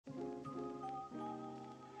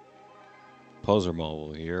Poser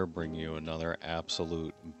Mobile here, bringing you another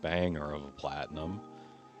absolute banger of a platinum.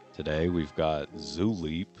 Today we've got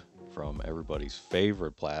Zuleep from everybody's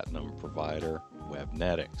favorite platinum provider,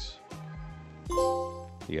 Webnetics.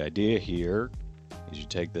 The idea here is you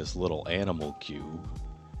take this little animal cube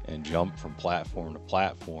and jump from platform to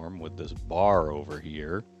platform with this bar over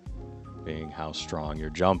here being how strong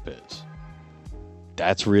your jump is.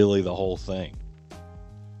 That's really the whole thing.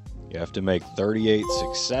 You have to make 38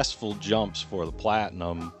 successful jumps for the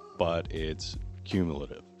platinum, but it's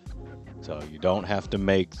cumulative. So you don't have to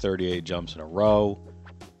make 38 jumps in a row,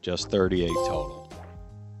 just 38 total.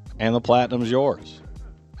 And the platinum's yours.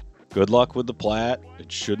 Good luck with the plat. It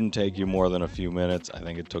shouldn't take you more than a few minutes. I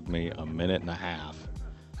think it took me a minute and a half.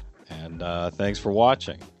 And thanks for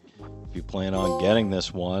watching. If you plan on getting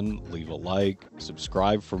this one, leave a like,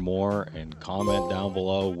 subscribe for more, and comment down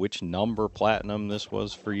below which number platinum this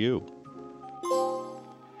was for you.